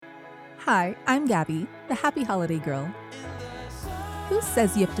Hi, I'm Gabby, the happy holiday girl. Who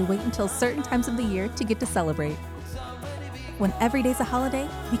says you have to wait until certain times of the year to get to celebrate? When every day's a holiday,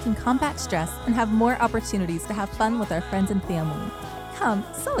 we can combat stress and have more opportunities to have fun with our friends and family. Come,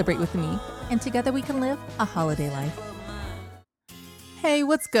 celebrate with me, and together we can live a holiday life. Hey,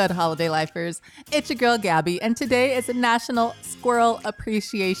 what's good, holiday lifers? It's your girl Gabby, and today is National Squirrel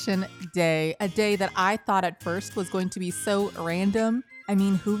Appreciation Day, a day that I thought at first was going to be so random. I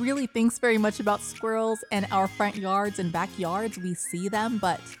mean, who really thinks very much about squirrels in our front yards and backyards? We see them,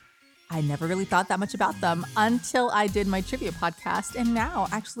 but I never really thought that much about them until I did my trivia podcast, and now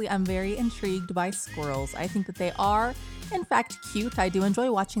actually I'm very intrigued by squirrels. I think that they are, in fact, cute. I do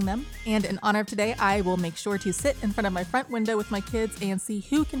enjoy watching them, and in honor of today, I will make sure to sit in front of my front window with my kids and see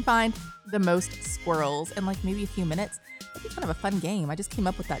who can find the most squirrels in like maybe a few minutes. It'd be kind of a fun game. I just came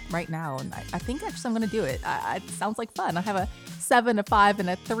up with that right now, and I think actually I'm going to do it. It sounds like fun. I have a 7, a 5, and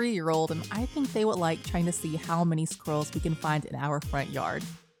a 3-year-old, and I think they would like trying to see how many squirrels we can find in our front yard.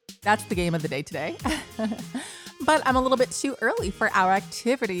 That's the game of the day today. But I'm a little bit too early for our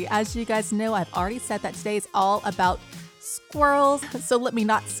activity. As you guys know, I've already said that today is all about squirrels, so let me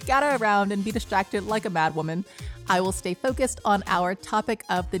not scatter around and be distracted like a mad woman. I will stay focused on our topic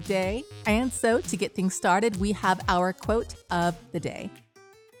of the day. And so to get things started, we have our quote of the day.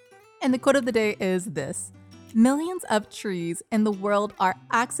 And the quote of the day is this: millions of trees in the world are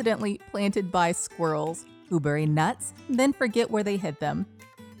accidentally planted by squirrels who bury nuts, then forget where they hid them.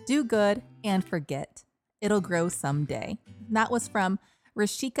 Do good and forget. It'll grow someday. That was from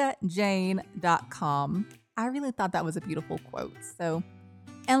rashikajane.com. I really thought that was a beautiful quote. So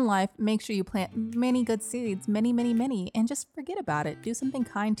in life, make sure you plant many good seeds, many, and just forget about it. Do something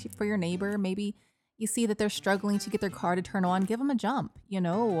kind for your neighbor. Maybe you see that they're struggling to get their car to turn on, give them a jump,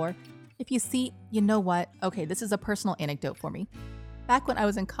 or if you see, you know what? Okay, this is a personal anecdote for me. Back when I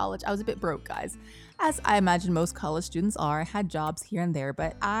was in college, I was a bit broke, guys. As I imagine most college students are, I had jobs here and there,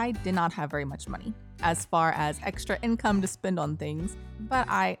 but I did not have very much money as far as extra income to spend on things. But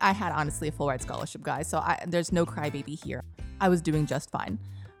I had honestly a full ride scholarship, guys, so there's no crybaby here. I was doing just fine.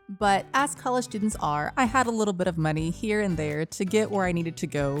 But as college students are, I had a little bit of money here and there to get where I needed to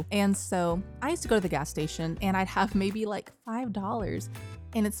go. And so I used to go to the gas station and I'd have maybe like $5.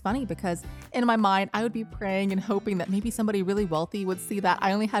 And it's funny because in my mind, I would be praying and hoping that maybe somebody really wealthy would see that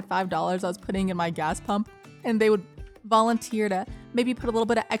I only had $5 I was putting in my gas pump and they would volunteer to maybe put a little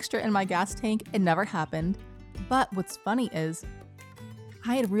bit of extra in my gas tank. It never happened. But what's funny is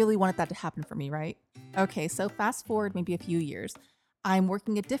I had really wanted that to happen for me, right? Okay, so fast forward maybe a few years. I'm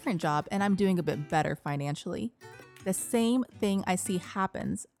working a different job and I'm doing a bit better financially. The same thing I see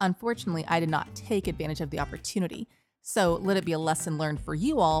happens. Unfortunately, I did not take advantage of the opportunity. So let it be a lesson learned for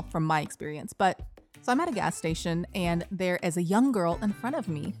you all from my experience. So I'm at a gas station and there is a young girl in front of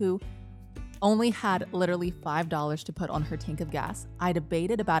me who only had literally $5 to put on her tank of gas. I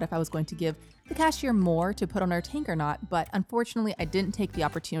debated about if I was going to give the cashier more to put on her tank or not, but unfortunately I didn't take the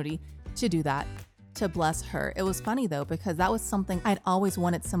opportunity to do that. To bless her. It was funny though, because that was something I'd always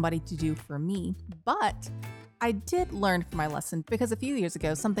wanted somebody to do for me. But I did learn from my lesson because a few years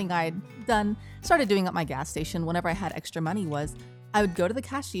ago, something I'd started doing at my gas station whenever I had extra money was I would go to the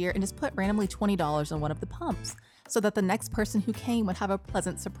cashier and just put randomly $20 on one of the pumps so that the next person who came would have a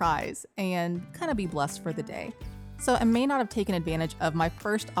pleasant surprise and kind of be blessed for the day. So I may not have taken advantage of my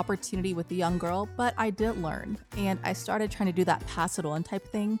first opportunity with the young girl, but I did learn. And I started trying to do that pass it on type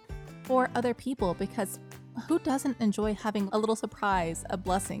thing for other people, because who doesn't enjoy having a little surprise, a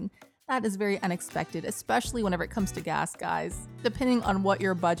blessing? That is very unexpected, especially whenever it comes to gas, guys. Depending on what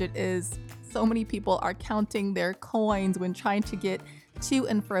your budget is, so many people are counting their coins when trying to get to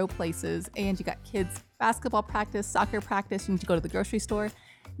and fro places, and you got kids' basketball practice, soccer practice, you need to go to the grocery store.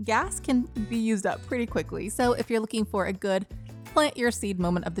 Gas can be used up pretty quickly, so if you're looking for a good plant your seed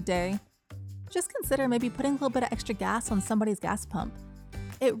moment of the day, just consider maybe putting a little bit of extra gas on somebody's gas pump.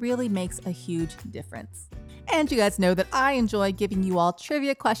 It really makes a huge difference. And you guys know that I enjoy giving you all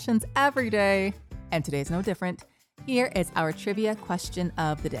trivia questions every day, and today's no different. Here is our trivia question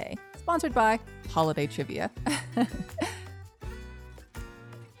of the day, sponsored by Holiday Trivia.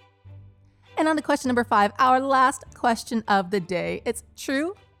 And on to question number 5, our last question of the day. It's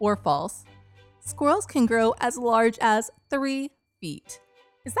true or false? Squirrels can grow as large as 3 feet.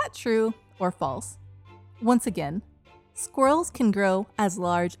 Is that true or false? Once again, squirrels can grow as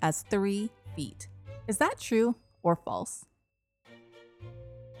large as 3 feet. Is that true or false?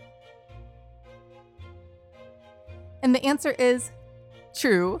 And the answer is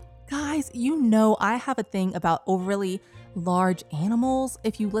true. Guys, you know I have a thing about overly large animals.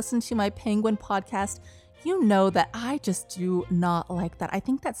 If you listen to my penguin podcast, You know that I just do not like that. I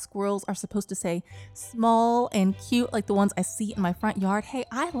think that squirrels are supposed to say small and cute, like the ones I see in my front yard. Hey,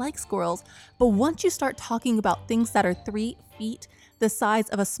 I like squirrels, but once you start talking about things that are 3 feet, the size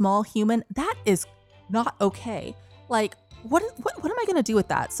of a small human, that is not okay. Like, what am I gonna do with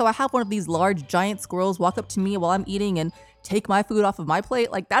that? So I have one of these large giant squirrels walk up to me while I'm eating and take my food off of my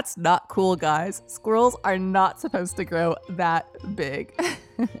plate? Like, that's not cool, guys. Squirrels are not supposed to grow that big.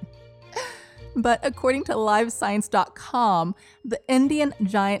 But according to livescience.com, the Indian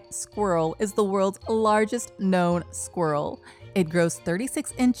giant squirrel is the world's largest known squirrel. It grows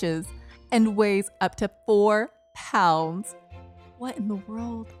 36 inches and weighs up to 4 pounds. What in the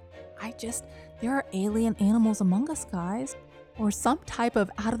world? There are alien animals among us, guys. Or some type of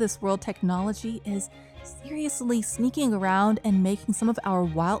out of this world technology is seriously sneaking around and making some of our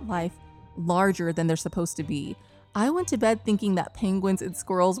wildlife larger than they're supposed to be. I went to bed thinking that penguins and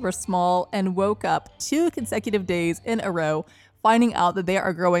squirrels were small and woke up 2 consecutive days in a row finding out that they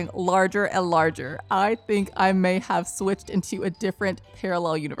are growing larger and larger. I think I may have switched into a different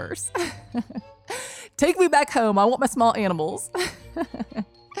parallel universe. Take me back home. I want my small animals.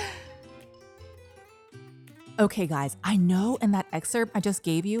 Okay, guys, I know in that excerpt I just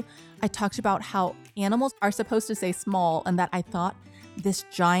gave you, I talked about how animals are supposed to say small and that I thought this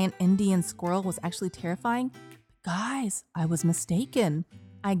giant Indian squirrel was actually terrifying. Guys, I was mistaken.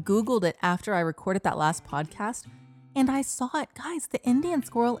 I Googled it after I recorded that last podcast and I saw it. Guys, the Indian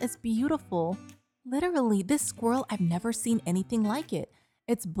squirrel is beautiful. Literally, this squirrel, I've never seen anything like it.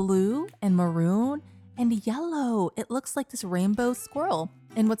 It's blue and maroon and yellow. It looks like this rainbow squirrel.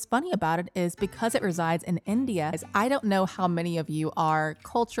 And what's funny about it is because it resides in India, I don't know how many of you are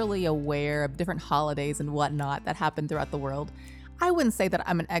culturally aware of different holidays and whatnot that happen throughout the world. I wouldn't say that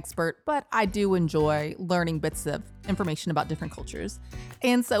I'm an expert, but I do enjoy learning bits of information about different cultures.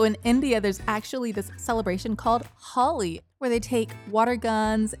 And so in India, there's actually this celebration called Holi, where they take water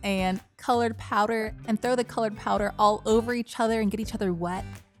guns and colored powder and throw the colored powder all over each other and get each other wet.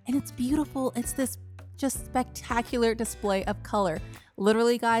 And it's beautiful. It's this just spectacular display of color.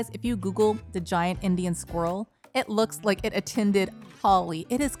 Literally, guys, if you Google the giant Indian squirrel, it looks like it attended Holi.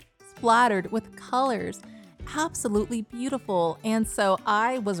 It is splattered with colors. Absolutely beautiful. And so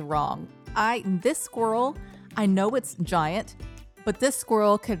I was wrong. This squirrel, I know it's giant, but this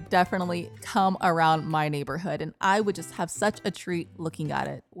squirrel could definitely come around my neighborhood and I would just have such a treat looking at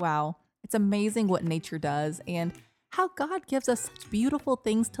it. Wow. It's amazing what nature does and how God gives us such beautiful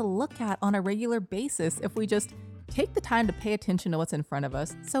things to look at on a regular basis if we just take the time to pay attention to what's in front of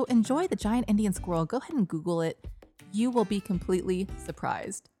us. So enjoy the giant Indian squirrel. Go ahead and Google it. You will be completely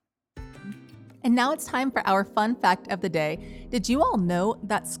surprised. And now it's time for our fun fact of the day. Did you all know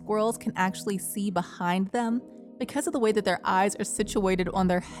that squirrels can actually see behind them? Because of the way that their eyes are situated on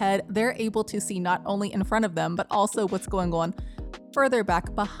their head, they're able to see not only in front of them, but also what's going on further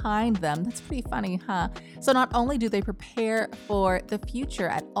back behind them. That's pretty funny, huh? So not only do they prepare for the future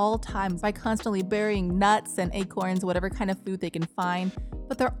at all times by constantly burying nuts and acorns, whatever kind of food they can find,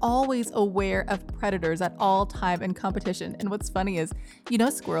 but they're always aware of predators at all time in competition. And what's funny is,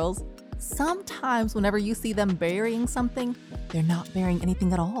 squirrels, sometimes whenever you see them burying something, they're not burying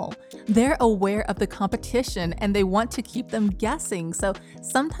anything at all. They're aware of the competition and they want to keep them guessing. So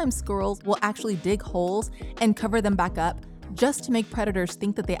sometimes squirrels will actually dig holes and cover them back up just to make predators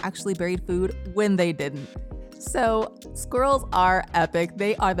think that they actually buried food when they didn't. So squirrels are epic.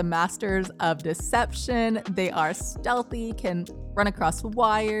 They are the masters of deception. They are stealthy, can run across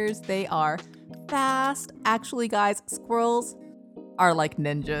wires. They are fast. Actually, guys, squirrels are like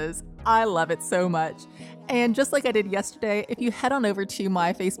ninjas. I love it so much. And just like I did yesterday, if you head on over to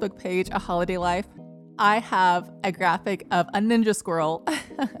my Facebook page, A Holiday Life, I have a graphic of a ninja squirrel.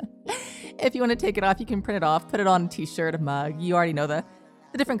 If you want to take it off, you can print it off, put it on a t-shirt, a mug. You already know the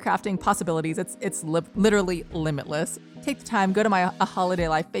different crafting possibilities. It's literally limitless. Take the time, go to my A Holiday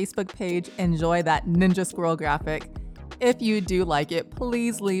Life Facebook page, enjoy that ninja squirrel graphic. If you do like it,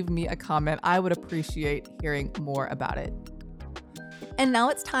 please leave me a comment. I would appreciate hearing more about it. And now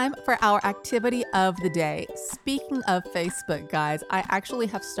it's time for our activity of the day. Speaking of Facebook, guys, I actually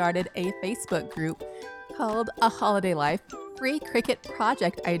have started a Facebook group called A Holiday Life, free Cricut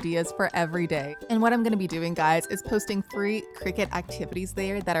project ideas for every day. And what I'm going to be doing, guys, is posting free Cricut activities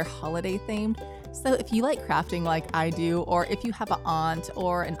there that are holiday themed. So if you like crafting like I do, or if you have an aunt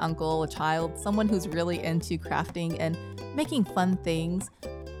or an uncle, a child, someone who's really into crafting and making fun things,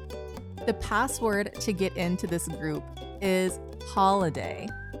 the password to get into this group is holiday.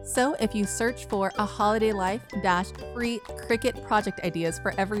 So if you search for A Holiday Life free Cricut project ideas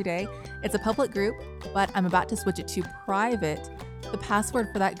for every day, it's a public group, but I'm about to switch it to private. The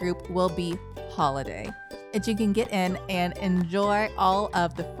password for that group will be holiday. that you can get in and enjoy all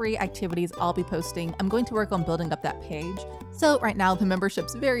of the free activities I'll be posting. I'm going to work on building up that page. So right now the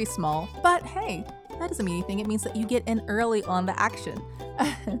membership's very small, but hey, that doesn't mean anything. It means that you get in early on the action.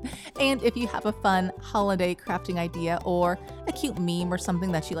 And if you have a fun holiday crafting idea or a cute meme or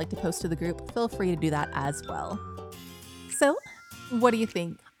something that you like to post to the group, feel free to do that as well. So, what do you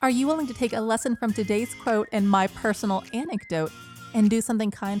think? Are you willing to take a lesson from today's quote and my personal anecdote and do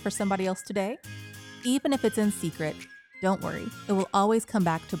something kind for somebody else today? Even if it's in secret, don't worry, it will always come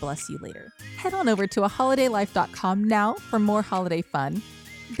back to bless you later. Head on over to aholidaylife.com now for more holiday fun.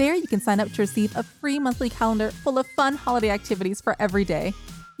 There you can sign up to receive a free monthly calendar full of fun holiday activities for every day.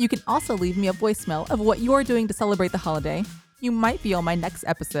 You can also leave me a voicemail of what you're doing to celebrate the holiday. You might be on my next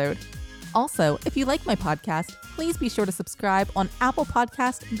episode. Also, if you like my podcast, please be sure to subscribe on Apple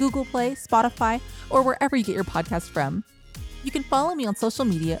Podcasts, Google Play, Spotify, or wherever you get your podcast from. You can follow me on social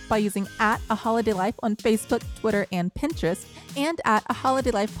media by using @aholidaylife on Facebook, Twitter, and Pinterest, and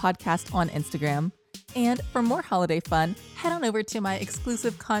 @aholidaylife podcast on Instagram. And for more holiday fun, head on over to my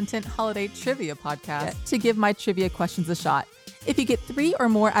exclusive content holiday trivia podcast to give my trivia questions a shot. If you get 3 or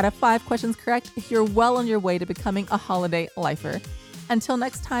more out of 5 questions correct, you're well on your way to becoming a holiday lifer. Until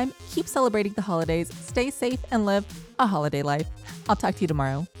next time, keep celebrating the holidays, stay safe, and live a holiday life. I'll talk to you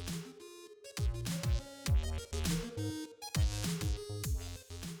tomorrow.